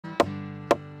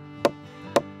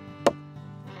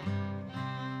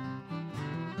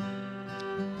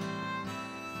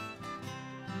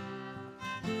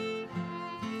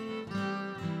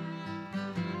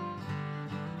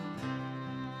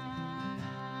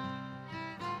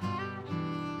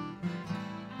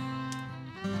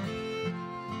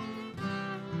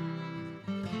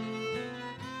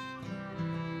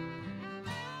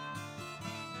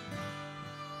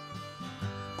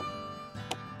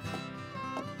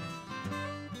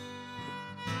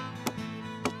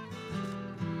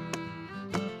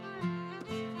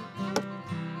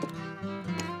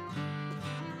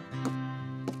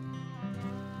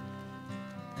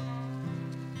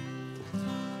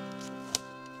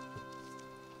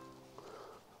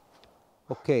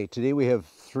Okay, today we have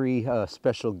three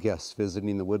special guests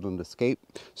visiting the Woodland Escape.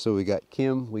 So we got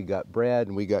Kim, we got Brad,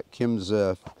 and we got Kim's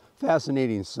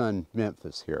fascinating son,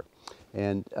 Memphis, here.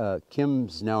 And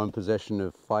Kim's now in possession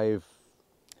of 5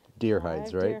 deer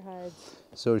hides, right? Deer hides.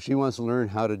 So she wants to learn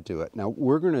how to do it. Now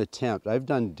we're going to attempt, I've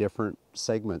done different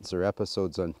segments or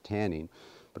episodes on tanning,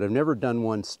 but I've never done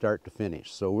one start to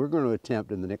finish. So we're going to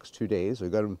attempt in the next 2 days. We've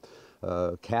got them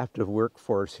captive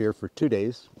workforce here for 2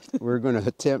 days. We're going to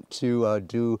attempt to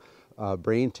do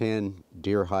brain tan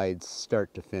deer hides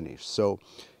start to finish. So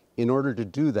in order to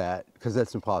do that, because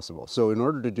that's impossible. So in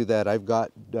order to do that, I've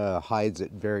got hides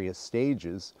at various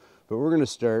stages, but we're going to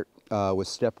start with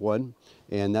step 1,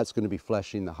 and that's going to be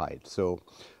fleshing the hide. So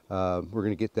we're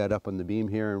going to get that up on the beam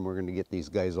here, and we're going to get these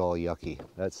guys all yucky.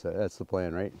 That's the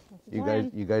plan, right? That's the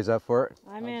plan. You guys up for it?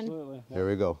 I'm in. Absolutely. There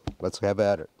we go. Let's have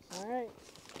at it. All right.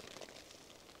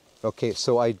 Okay,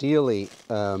 so ideally,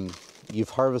 you've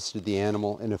harvested the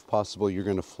animal, and if possible, you're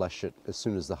going to flesh it as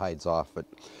soon as the hide's off. But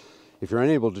if you're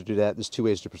unable to do that, there's 2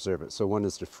 ways to preserve it. So one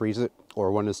is to freeze it,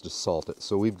 or one is to salt it.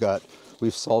 So we've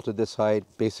salted this hide.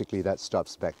 Basically, that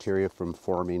stops bacteria from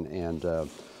forming. And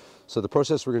so the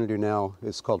process we're going to do now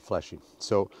is called fleshing.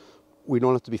 So we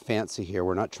don't have to be fancy here.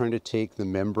 We're not trying to take the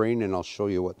membrane, and I'll show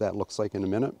you what that looks like in a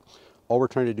minute. All we're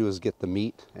trying to do is get the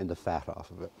meat and the fat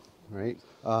off of it. Right?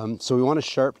 So we want a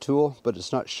sharp tool, but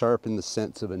it's not sharp in the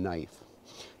sense of a knife.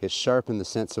 It's sharp in the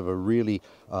sense of a really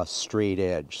straight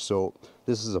edge. So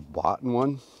this is a boughten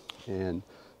one, and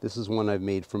this is one I've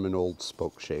made from an old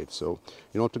spoke shave. So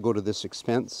you don't have to go to this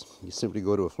expense. You simply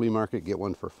go to a flea market, get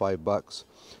one for $5,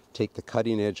 take the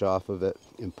cutting edge off of it,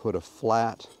 and put a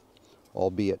flat,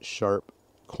 albeit sharp,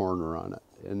 corner on it.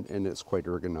 And it's quite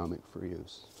ergonomic for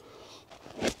use.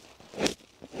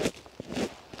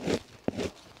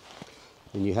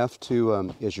 And you have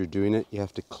to, as you're doing it, you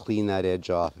have to clean that edge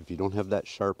off. If you don't have that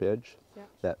sharp edge,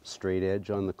 that straight edge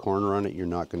on the corner on it, you're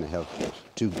not going to have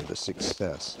too good a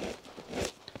success.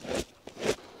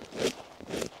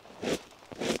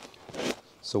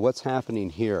 So what's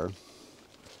happening here,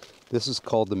 this is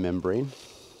called the membrane.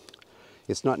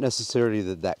 It's not necessarily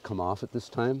that come off at this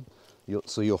time.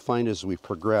 So you'll find as we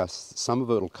progress, some of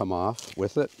it will come off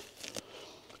with it.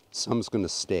 Some's going to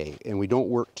stay, and we don't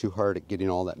work too hard at getting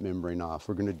all that membrane off.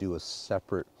 We're going to do a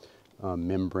separate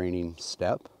membraning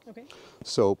step. Okay.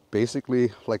 So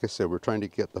basically, like I said, we're trying to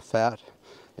get the fat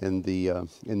and the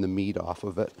meat off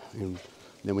of it, and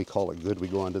then we call it good. We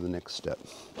go on to the next step.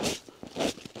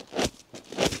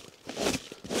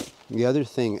 The other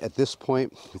thing, at this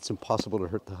point, it's impossible to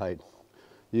hurt the hide.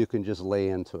 You can just lay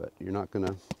into it. You're not going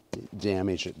to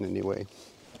damage it in any way.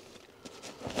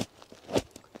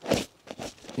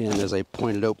 And as I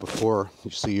pointed out before,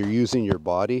 so you're using your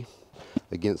body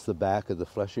against the back of the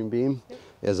fleshing beam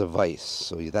as a vise.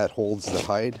 So that holds the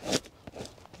hide.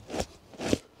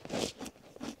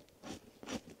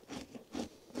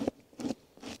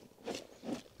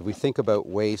 If we think about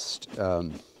waste,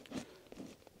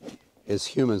 as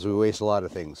humans, we waste a lot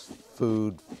of things.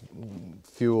 Food,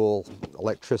 fuel,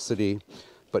 electricity,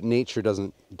 but nature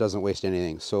doesn't waste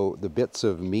anything. So the bits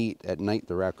of meat at night,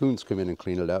 the raccoons come in and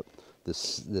clean it up. The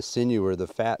sinew or the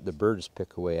fat the birds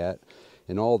pick away at,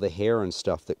 and all the hair and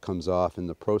stuff that comes off in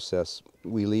the process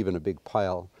we leave in a big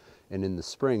pile. And in the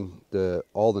spring,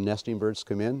 all the nesting birds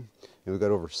come in, and we've got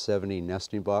over 70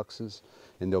 nesting boxes,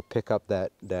 and they'll pick up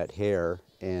that hair,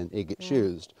 and it gets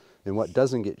used. And what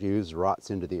doesn't get used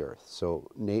rots into the earth. So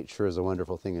nature is a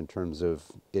wonderful thing in terms of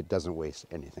it doesn't waste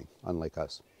anything, unlike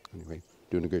us. Anyway,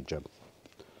 doing a good job.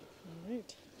 All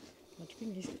right. Much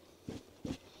fingers.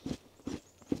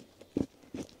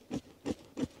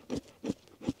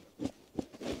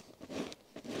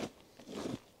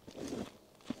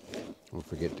 Don't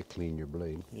forget to clean your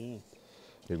blade. Yeah.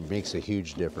 It makes a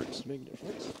huge difference. Big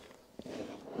difference.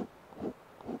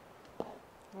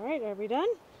 All right, are we done?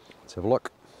 Let's have a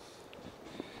look.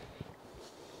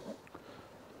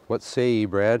 What say ye,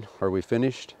 Brad? Are we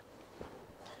finished?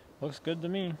 Looks good to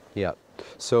me. Yeah.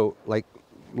 So like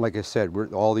I said,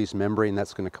 all these membrane,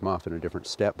 that's going to come off in a different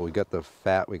step. But we got the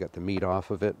fat, we got the meat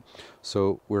off of it.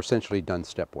 So we're essentially done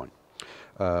step 1.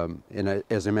 And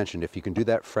as I mentioned, if you can do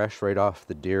that fresh right off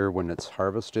the deer when it's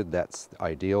harvested, that's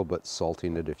ideal, but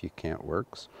salting it if you can't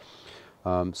works.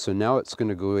 So now it's going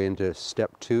to go into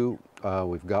step 2.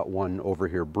 We've got one over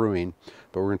here brewing,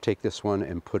 but we're going to take this one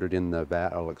and put it in the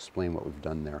vat. I'll explain what we've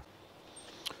done there.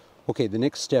 Okay, the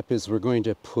next step is we're going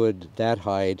to put that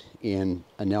hide in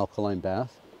an alkaline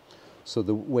bath. So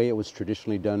the way it was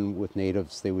traditionally done with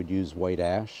natives, they would use white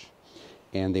ash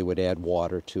and they would add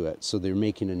water to it. So they're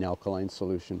making an alkaline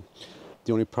solution.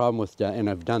 The only problem with that, and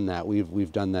I've done that,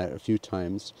 we've done that a few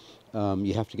times,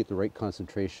 you have to get the right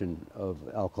concentration of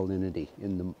alkalinity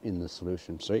in the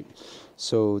solutions, right?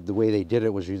 So the way they did it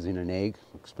was using an egg.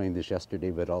 I explained this yesterday,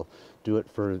 but I'll do it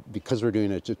because we're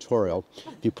doing a tutorial.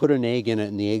 If you put an egg in it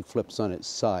and the egg flips on its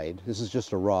side, this is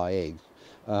just a raw egg,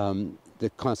 the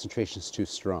concentration is too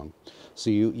strong. So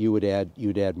you'd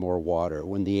add more water.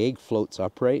 When the egg floats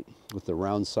upright with the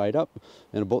round side up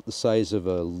and about the size of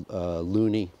a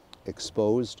loonie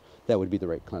exposed, that would be the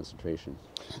right concentration.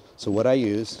 So what I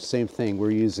use, same thing, we're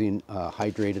using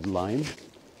hydrated lime,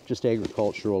 just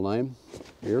agricultural lime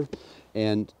here.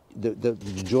 And the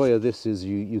joy of this is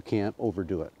you can't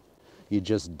overdo it. You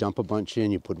just dump a bunch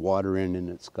in, you put water in, and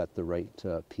it's got the right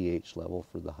pH level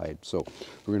for the hide. So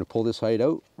we're going to pull this hide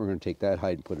out, we're going to take that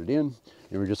hide and put it in,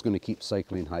 and we're just going to keep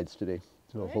cycling hides today.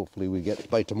 So hopefully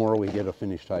by tomorrow we get a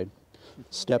finished hide.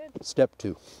 Step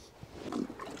 2.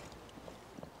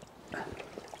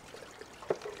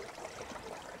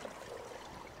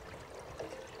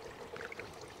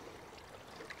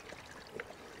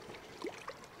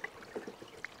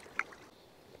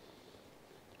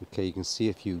 Okay, you can see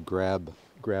if you grab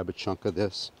a chunk of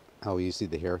this, how easy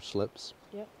the hair slips.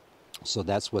 Yep. So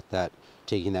that's what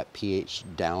taking that pH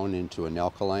down into an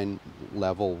alkaline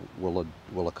level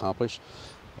will accomplish.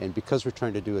 And because we're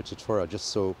trying to do a tutorial, just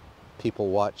so people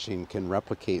watching can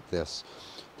replicate this,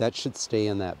 that should stay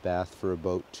in that bath for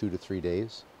about 2 to 3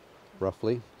 days,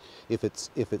 roughly. If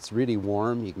it's really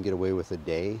warm, you can get away with a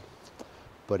day.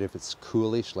 But if it's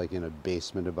coolish, like in a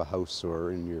basement of a house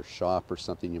or in your shop or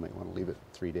something, you might want to leave it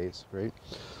 3 days, right?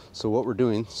 So what we're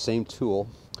doing, same tool,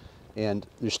 and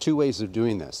there's 2 ways of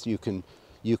doing this. You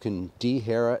can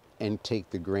de-hair it and take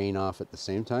the grain off at the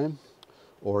same time,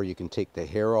 or you can take the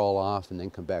hair all off and then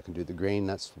come back and do the grain.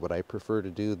 That's what I prefer to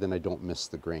do, then I don't miss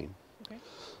the grain. Okay.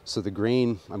 So the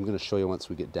grain, I'm going to show you once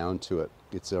we get down to it.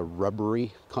 It's a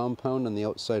rubbery compound on the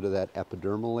outside of that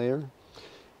epidermal layer,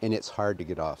 and it's hard to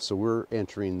get off. So we're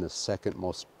entering the second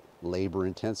most labor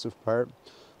intensive part.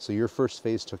 So your first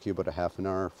phase took you about a half an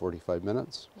hour, 45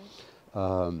 minutes.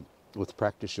 With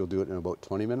practice, you'll do it in about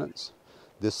 20 minutes.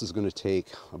 This is going to take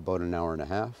about an hour and a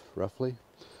half, roughly.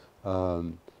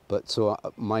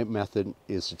 My method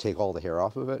is to take all the hair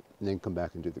off of it and then come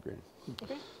back and do the grain.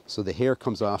 Okay. So the hair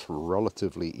comes off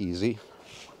relatively easy.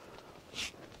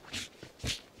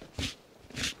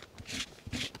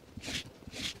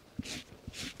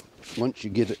 Once you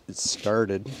get it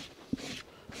started,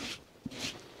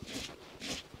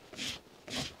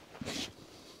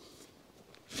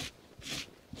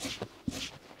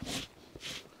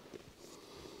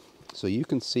 so you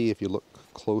can see if you look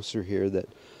closer here that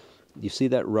you see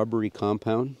that rubbery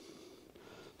compound.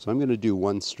 So I'm going to do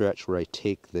one stretch where I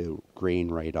take the grain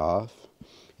right off,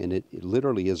 and it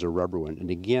literally is a rubber one. And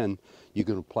again, you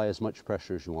can apply as much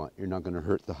pressure as you want. You're not going to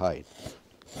hurt the hide.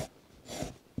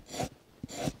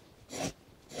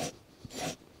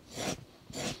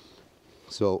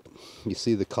 So you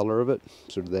see the color of it,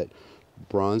 sort of that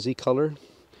bronzy color,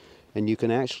 and you can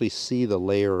actually see the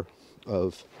layer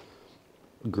of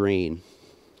grain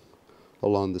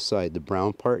along the side, the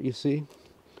brown part you see.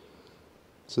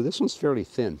 So this one's fairly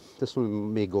thin. This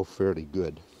one may go fairly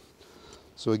good.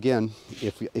 So again,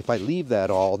 if I leave that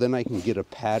all, then I can get a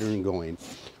pattern going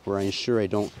where I ensure I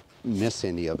don't miss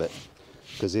any of it.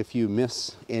 Because if you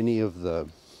miss any of the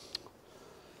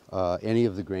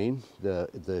grain,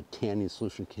 the tanning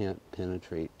solution can't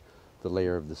penetrate the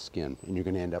layer of the skin, and you're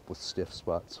going to end up with stiff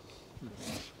spots.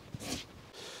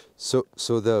 So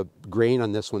the grain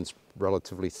on this one's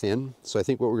relatively thin. So I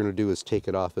think what we're going to do is take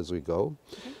it off as we go.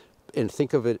 Okay. And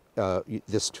think of it,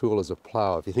 this tool as a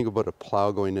plow. If you think about a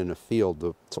plow going in a field,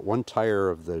 the one tire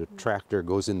of the tractor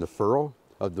goes in the furrow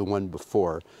of the one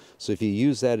before. So if you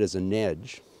use that as an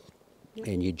edge,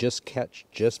 and you just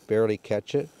barely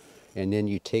catch it, and then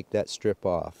you take that strip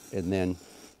off, and then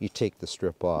you take the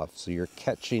strip off. So you're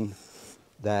catching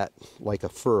that like a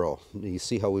furrow. You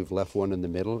see how we've left one in the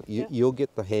middle? You'll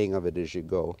get the hang of it as you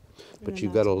go. But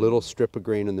you've got a little strip of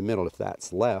grain in the middle. If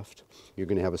that's left, you're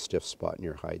going to have a stiff spot in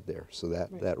your hide there. So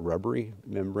that rubbery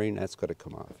membrane, that's got to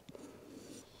come off.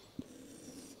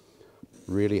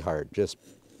 Really hard.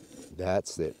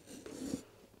 That's it.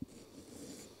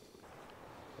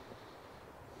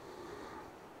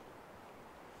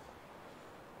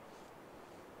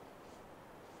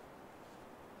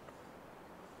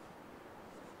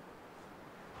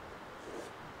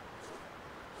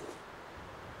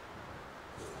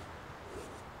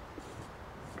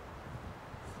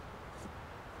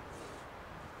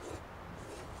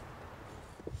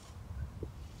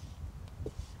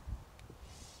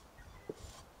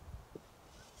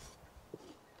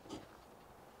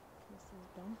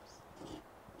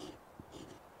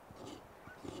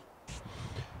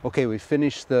 Okay, we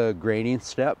finished the graining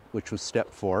step, which was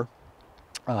step 4,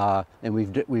 and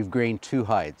we've grained 2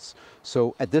 hides.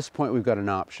 So at this point we've got an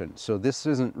option. So this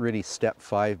isn't really step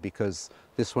 5 because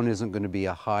this one isn't going to be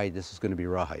a hide, this is going to be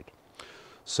rawhide.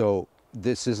 So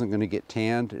this isn't going to get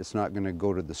tanned, it's not going to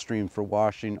go to the stream for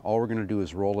washing. All we're going to do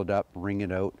is roll it up, wring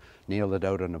it out, nail it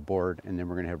out on a board, and then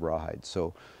we're going to have rawhide.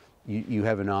 So you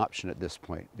have an option at this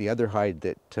point. The other hide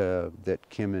that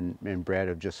Kim and Brad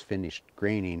have just finished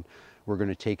graining, we're going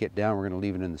to take it down, we're going to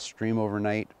leave it in the stream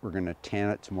overnight, we're going to tan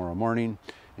it tomorrow morning,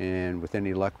 and with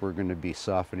any luck we're going to be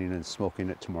softening and smoking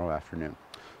it tomorrow afternoon.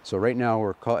 So right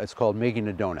now it's called making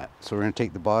a donut. So we're going to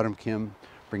take the bottom, Kim,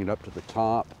 bring it up to the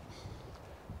top,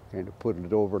 kind of put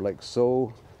it over like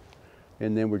so,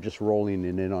 and then we're just rolling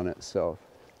it in on itself.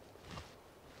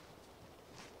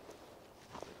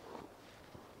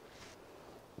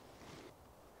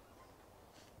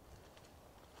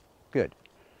 Good.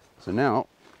 So now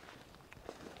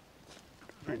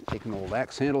I'm going to take an old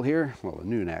axe handle here, well, a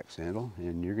new axe handle,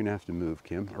 and you're going to have to move,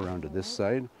 Kim, around to this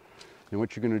side. And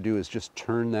what you're going to do is just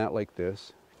turn that like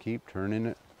this. Keep turning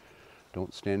it.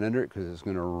 Don't stand under it because it's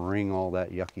going to wring all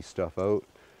that yucky stuff out.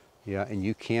 Yeah, and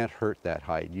you can't hurt that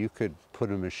hide. You could put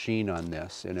a machine on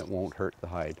this and it won't hurt the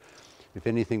hide. If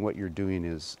anything, what you're doing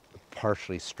is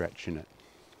partially stretching it.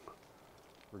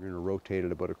 We're going to rotate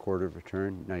it about a quarter of a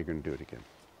turn. Now you're going to do it again.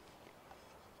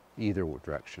 Either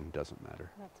direction, doesn't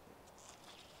matter. That's good.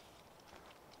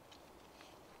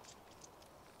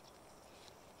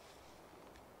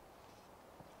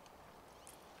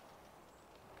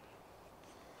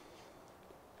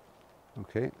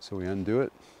 Okay, so we undo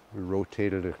it, we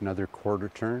rotate it another quarter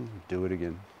turn, do it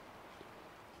again.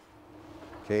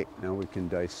 Okay, now we can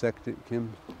dissect it,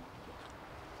 Kim.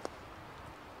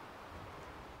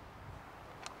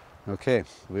 Okay,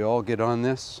 we all get on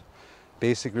this.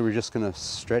 Basically, we're just going to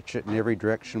stretch it in every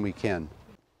direction we can.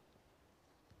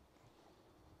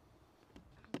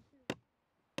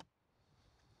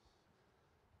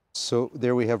 So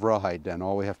there we have rawhide done.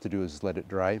 All we have to do is let it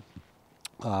dry.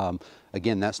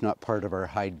 Again, that's not part of our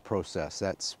hide process.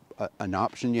 That's an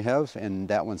option you have, and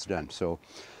that one's done. So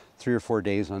 3 or 4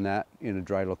 days on that in a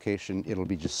dry location, it'll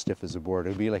be just stiff as a board.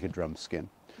 It'll be like a drum skin.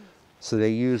 So they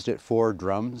used it for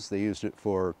drums. They used it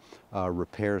for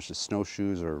repairs to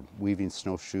snowshoes or weaving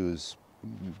snowshoes,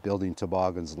 building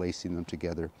toboggans, lacing them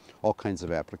together, all kinds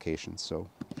of applications. So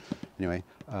anyway,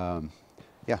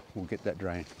 yeah, we'll get that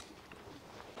drying.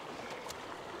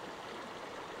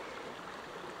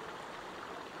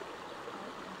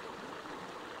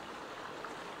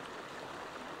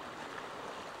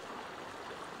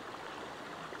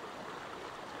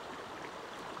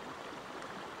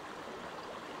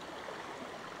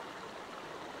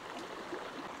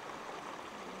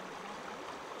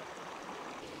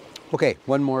 Okay,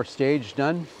 one more stage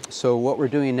done. So what we're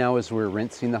doing now is we're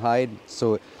rinsing the hide.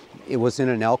 So it was in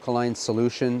an alkaline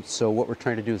solution. So what we're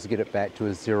trying to do is get it back to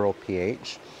a 0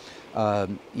 pH.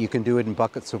 You can do it in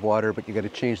buckets of water, but you got to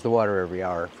change the water every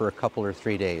hour for a couple or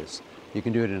 3 days. You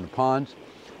can do it in a pond,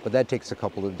 but that takes a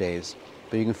couple of days.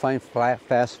 But you can find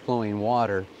fast flowing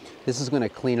water. This is going to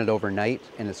clean it overnight,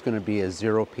 and it's going to be a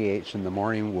 0 pH in the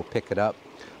morning. We'll pick it up.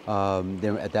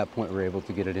 Then at that point we're able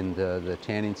to get it into the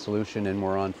tanning solution, and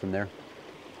we're on from there.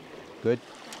 Good.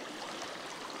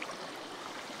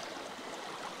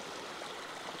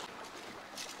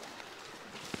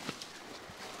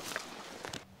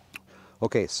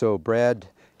 Okay, so Brad,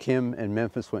 Kim, and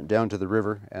Memphis went down to the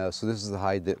river. So this is the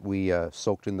hide that we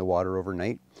soaked in the water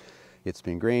overnight. It's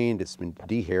been grained, it's been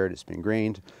de-haired, it's been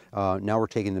grained. Now we're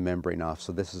taking the membrane off.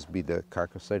 So this is be the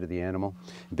carcass side of the animal.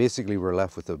 Basically, we're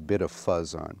left with a bit of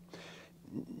fuzz on.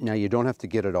 Now you don't have to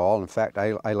get it all. In fact,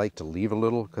 I like to leave a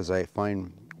little because I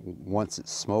find once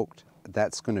it's smoked,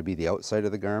 that's going to be the outside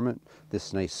of the garment.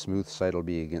 This nice smooth side will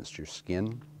be against your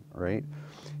skin, right?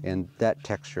 And that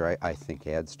texture, I think,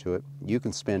 adds to it. You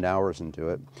can spend hours into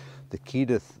it. The key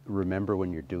to remember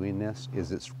when you're doing this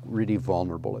is it's really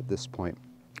vulnerable at this point.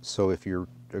 So if you're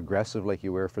aggressive like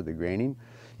you were for the graining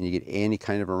and you get any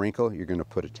kind of a wrinkle, you're going to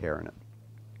put a tear in it.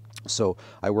 So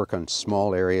I work on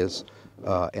small areas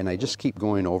and I just keep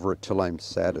going over it till I'm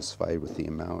satisfied with the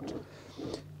amount.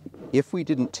 If we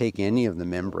didn't take any of the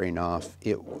membrane off,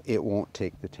 it won't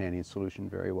take the tanning solution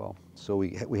very well. So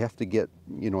we have to get,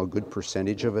 you know, a good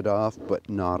percentage of it off, but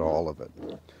not all of it.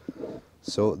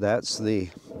 So that's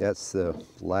the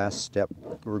last step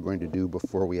we're going to do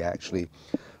before we actually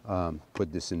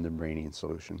put this in the braining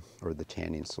solution, or the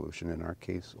tanning solution, in our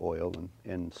case, oil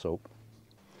and soap.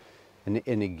 And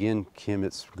again, Kim,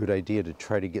 it's a good idea to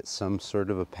try to get some sort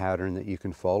of a pattern that you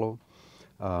can follow.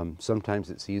 Sometimes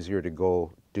it's easier to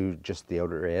go do just the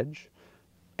outer edge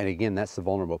And again, that's the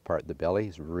vulnerable part. The belly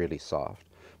is really soft.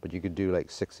 But you could do like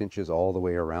 6 inches all the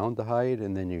way around the hide,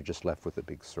 and then you're just left with a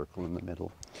big circle in the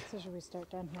middle. So should we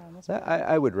start down here on this part?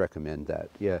 I would recommend that,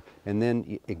 yeah. And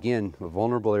then again, a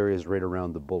vulnerable area is right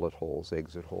around the bullet holes,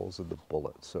 exit holes of the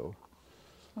bullet. So.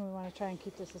 And we want to try and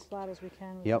keep this as flat as we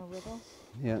can with Yep. no wriggles.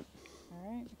 Yeah.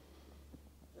 All right.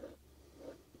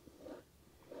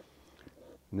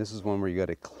 And this is one where you got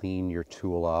to clean your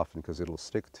tool off because it'll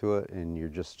stick to it, and you're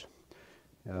just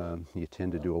you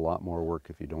tend to do a lot more work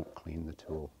if you don't clean the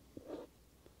tool.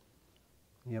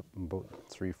 Yep, about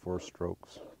 3-4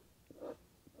 strokes.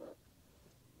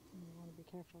 And you want to be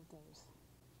careful of those.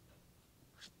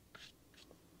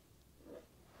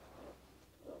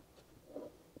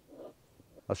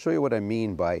 I'll show you what I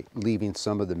mean by leaving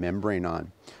some of the membrane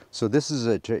on. So this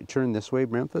is turn this way,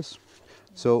 Memphis.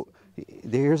 So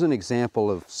here's an example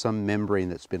of some membrane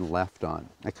that's been left on.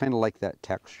 I kind of like that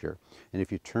texture. And if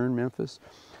you turn, Memphis,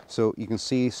 so you can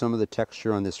see some of the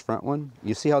texture on this front one.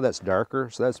 You see how that's darker?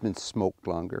 So that's been smoked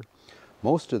longer.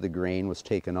 Most of the grain was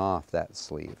taken off that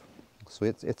sleeve. So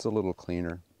it's a little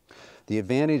cleaner. The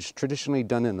advantage, traditionally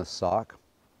done in the sock,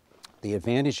 the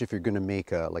advantage if you're going to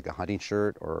make like a hunting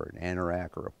shirt or an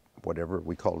anorak or whatever,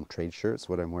 we call them trade shirts,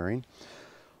 what I'm wearing.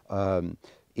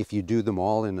 If you do them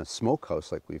all in a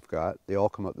smokehouse like we've got, they all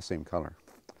come out the same color.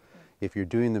 If you're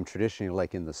doing them traditionally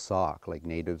like in the sock, like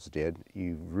natives did,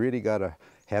 you've really got to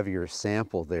have your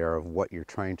sample there of what you're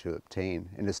trying to obtain.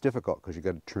 And it's difficult because you've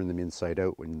got to turn them inside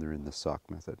out when they're in the sock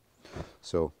method.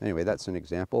 So anyway, that's an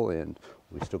example, and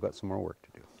we've still got some more work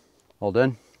to do. All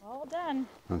done? All done.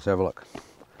 Let's have a look.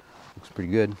 Looks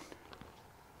pretty good.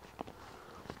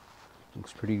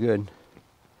 Looks pretty good.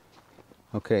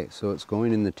 Okay, so it's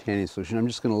going in the tanning solution. I'm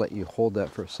just going to let you hold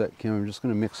that for a sec, Kim. I'm just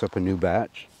going to mix up a new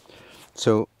batch.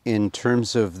 So in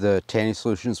terms of the tanning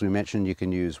solutions, we mentioned you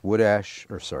can use wood ash,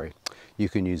 you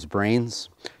can use brains,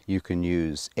 you can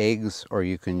use eggs, or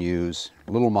you can use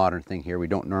a little modern thing here. We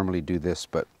don't normally do this,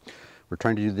 but we're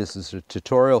trying to do this as a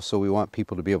tutorial, so we want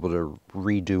people to be able to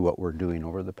redo what we're doing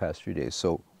over the past few days.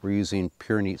 So we're using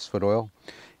pure Neatsfoot oil,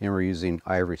 and we're using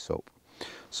ivory soap.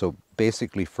 So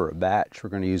basically for a batch, we're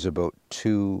going to use about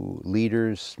 2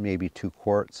 liters, maybe 2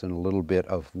 quarts, and a little bit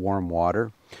of warm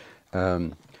water.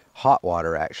 Hot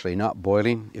water, actually, not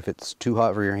boiling. If it's too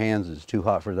hot for your hands, it's too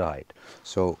hot for the hide.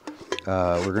 So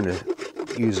we're going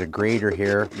to use a grater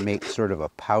here, make sort of a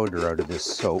powder out of this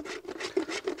soap.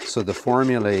 So the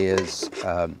formula is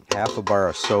half a bar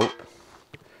of soap,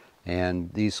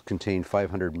 and these contain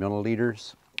 500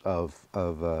 milliliters of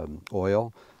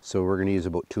oil. So we're going to use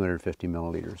about 250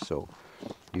 milliliters. So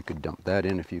you could dump that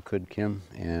in if you could, Kim,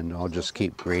 and I'll just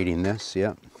keep grating this,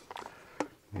 yeah.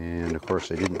 And of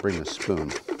course I didn't bring a spoon.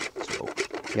 So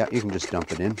yeah, you can just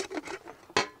dump it in.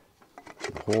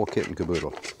 The whole kit and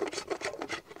caboodle.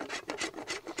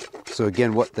 So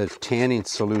again, what the tanning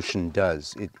solution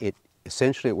does, it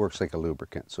essentially it works like a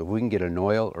lubricant. So if we can get an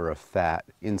oil or a fat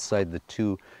inside the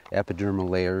 2 epidermal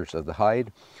layers of the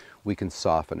hide, we can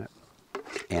soften it.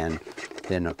 And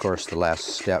then of course the last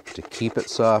step to keep it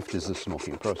soft is the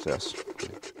smoking process.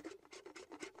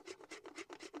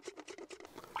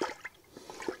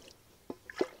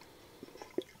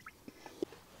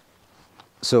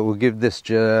 So we'll give this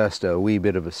just a wee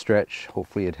bit of a stretch.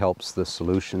 Hopefully it helps the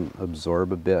solution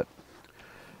absorb a bit.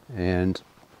 And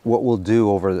what we'll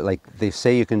do like they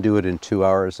say you can do it in 2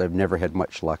 hours. I've never had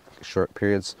much luck short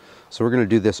periods. So we're going to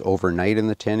do this overnight in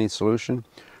the tanning solution.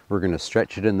 We're going to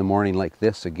stretch it in the morning like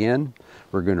this again.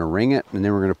 We're going to wring it, and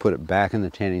then we're going to put it back in the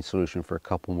tanning solution for a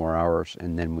couple more hours,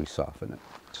 and then we soften it.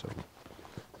 So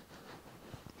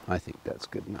I think that's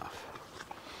good enough.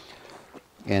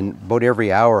 And about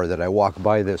every hour that I walk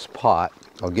by this pot,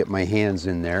 I'll get my hands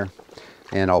in there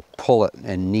and I'll pull it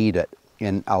and knead it.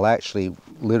 And I'll actually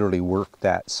literally work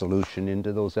that solution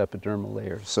into those epidermal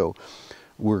layers. So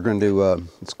we're going to,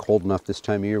 it's cold enough this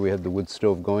time of year, we have the wood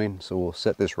stove going, so we'll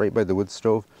set this right by the wood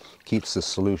stove. Keeps the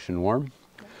solution warm.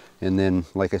 And then,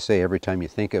 like I say, every time you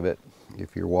think of it,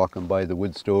 if you're walking by the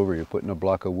wood stove or you're putting a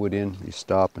block of wood in, you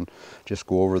stop and just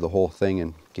go over the whole thing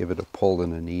and give it a pull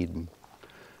and a knead. And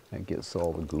that gets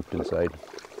all the goop inside.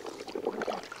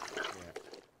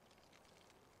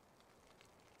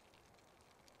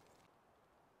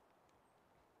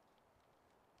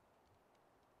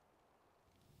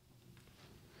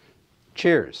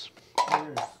 Cheers.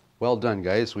 Cheers. Well done,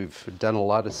 guys. We've done a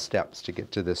lot of steps to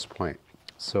get to this point.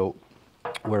 So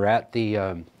we're at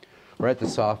the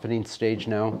softening stage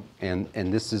now, and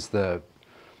this is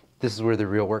where the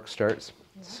real work starts.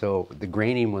 So the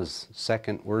graining was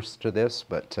second worst to this,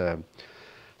 but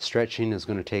stretching is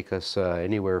going to take us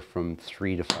anywhere from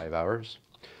 3 to 5 hours.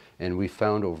 And we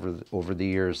found over the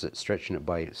years that stretching it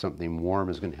by something warm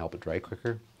is going to help it dry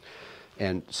quicker.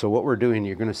 And so what we're doing,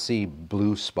 you're going to see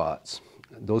blue spots.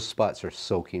 Those spots are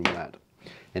soaking wet.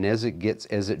 And as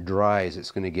it dries,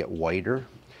 it's going to get whiter.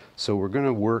 So we're going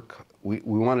to work, we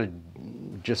want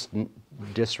to just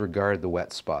disregard the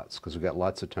wet spots because we've got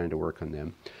lots of time to work on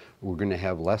them. We're going to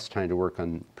have less time to work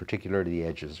on particularly the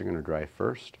edges. They're going to dry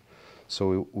first.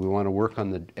 So we want to work on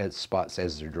the spots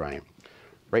as they're drying.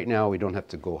 Right now we don't have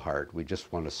to go hard. We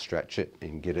just want to stretch it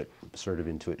and get it sort of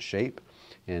into its shape.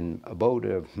 And about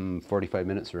 45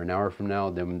 minutes or an hour from now,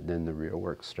 then the real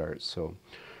work starts. So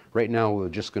right now we're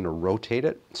just going to rotate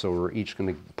it. So we're each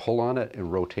going to pull on it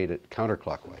and rotate it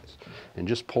counterclockwise. And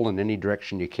just pull in any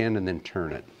direction you can and then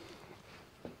turn it.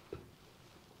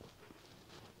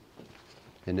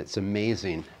 And it's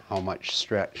amazing how much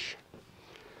stretch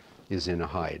is in a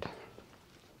hide.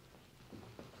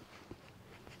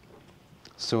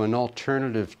 So an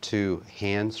alternative to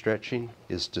hand stretching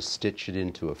is to stitch it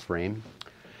into a frame.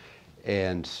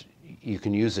 And you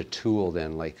can use a tool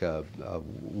then, like a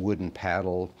wooden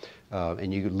paddle,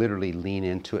 and you literally lean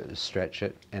into it and stretch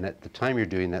it. And at the time you're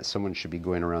doing that, someone should be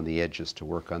going around the edges to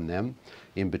work on them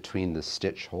in between the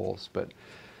stitch holes. But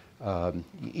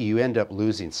you end up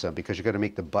losing some because you've got to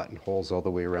make the buttonholes all the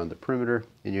way around the perimeter,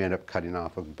 and you end up cutting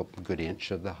off a good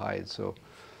inch of the hide. So,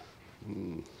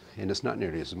 and it's not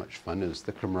nearly as much fun as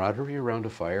the camaraderie around a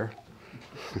fire.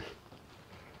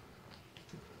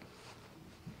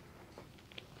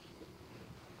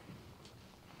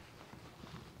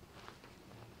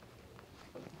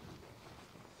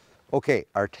 Okay,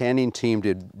 our tanning team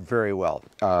did very well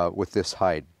with this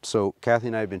hide. So Kathy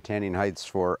and I have been tanning hides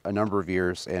for a number of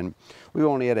years, and we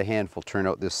only had a handful turn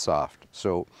out this soft.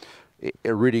 So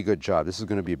a really good job. This is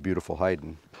going to be a beautiful hide.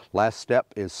 And last step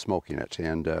is smoking it,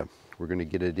 and we're going to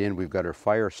get it in. We've got our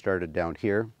fire started down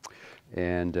here,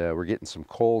 and we're getting some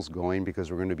coals going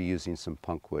because we're going to be using some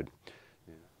punk wood.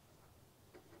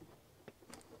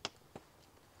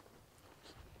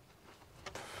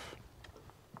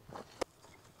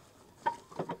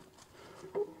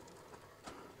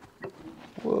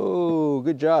 Whoa,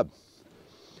 good job.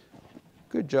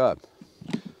 Good job.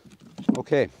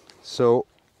 Okay, so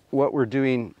what we're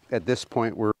doing at this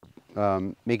point, we're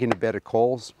making a bed of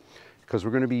coals because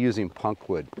we're going to be using punk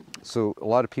wood. So a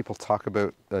lot of people talk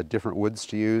about different woods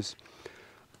to use.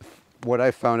 What I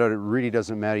found out, it really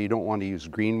doesn't matter. You don't want to use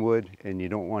green wood and you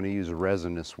don't want to use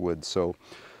resinous wood. So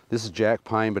this is jack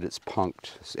pine, but it's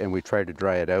punked, and we tried to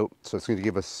dry it out. So it's going to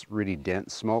give us really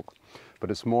dense smoke,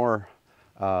 but it's more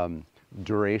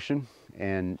duration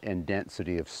and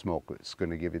density of smoke. It's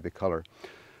going to give you the color.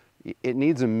 It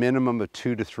needs a minimum of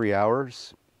 2 to 3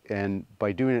 hours, and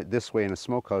by doing it this way in a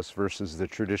smokehouse versus the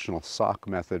traditional sock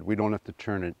method, we don't have to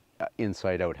turn it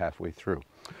inside out halfway through.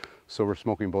 So we're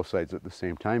smoking both sides at the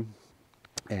same time,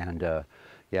 and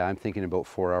yeah, I'm thinking about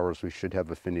 4 hours we should have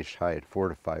a finished hide, 4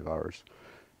 to 5 hours,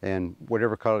 and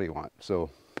whatever color you want. So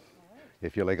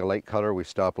if you like a light color, we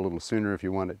stop a little sooner. If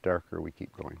you want it darker, we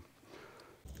keep going.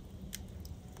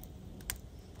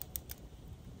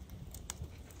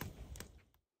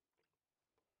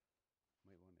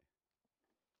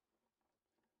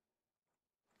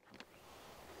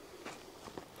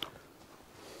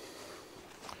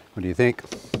 What do you think?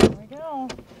 There we go.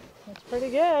 That's pretty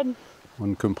good.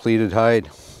 One completed hide.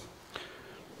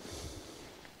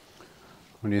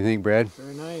 What do you think, Brad?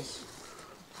 Very nice.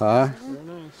 Huh? Very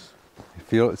nice. You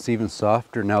feel it's even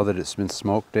softer now that it's been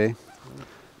smoked, eh?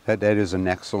 That is an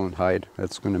excellent hide.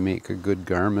 That's going to make a good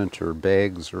garment or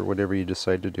bags or whatever you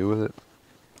decide to do with it.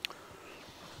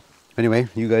 Anyway,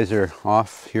 you guys are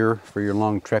off here for your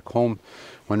long trek home.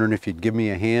 Wondering if you'd give me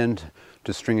a hand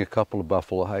to string a couple of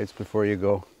buffalo hides before you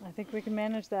go. I think we can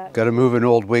manage that. Got to move an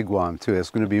old wigwam too. It's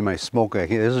going to be my smoke.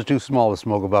 This is too small to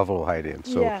smoke a buffalo hide in.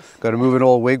 So yes. Got to move an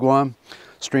old wigwam,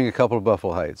 string a couple of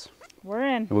buffalo hides. We're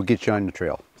in. And we'll get you on the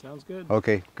trail. Sounds good.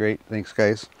 Okay, great. Thanks,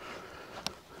 guys.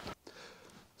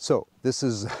 So this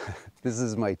is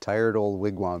my tired old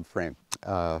wigwam frame.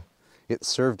 It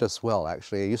served us well,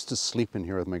 actually. I used to sleep in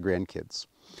here with my grandkids.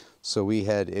 So we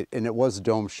had it, and it was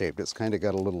dome shaped. It's kind of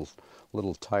got a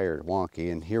little tired,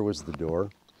 wonky. And here was the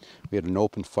door. We had an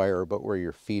open fire about where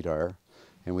your feet are,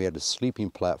 and we had a sleeping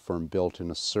platform built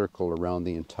in a circle around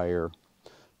the entire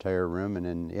room. And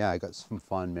then, yeah, I got some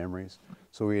fond memories.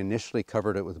 So we initially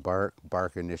covered it with bark.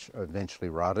 Bark eventually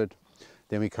rotted.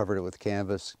 Then we covered it with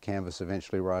canvas. Canvas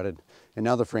eventually rotted, and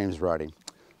now the frame's rotting.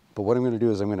 But what I'm going to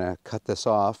do is I'm going to cut this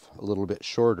off a little bit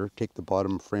shorter, take the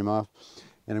bottom frame off,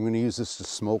 and I'm going to use this to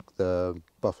smoke the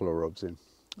buffalo robes in.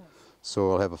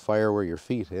 So I'll have a fire where your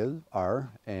feet are,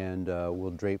 and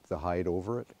we'll drape the hide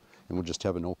over it, and we'll just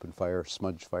have an open fire,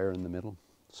 smudge fire in the middle.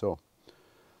 So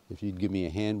if you'd give me a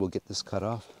hand, we'll get this cut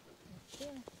off. Sure.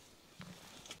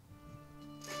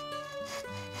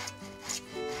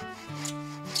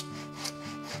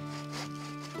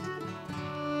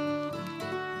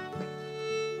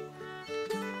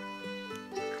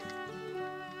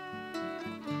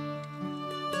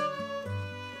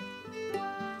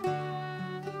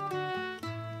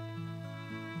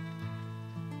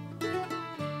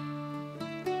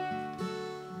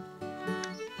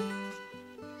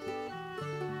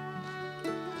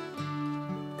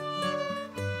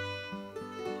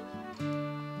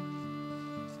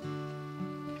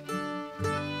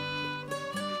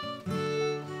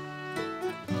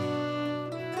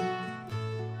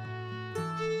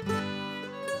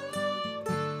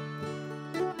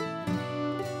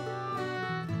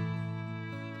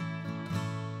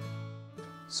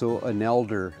 So an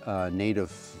elder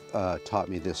native taught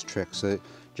me this trick. So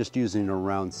just using a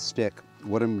round stick,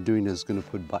 what I'm doing is going to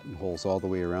put buttonholes all the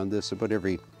way around this, about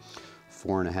every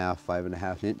 4.5,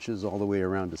 5.5 inches all the way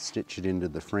around to stitch it into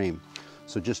the frame.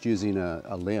 So just using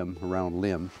a limb, a round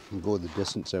limb, and go the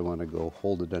distance I want to go,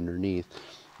 hold it underneath.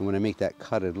 And when I make that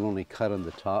cut, it'll only cut on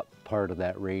the top part of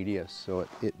that radius, so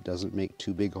it doesn't make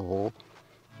too big a hole.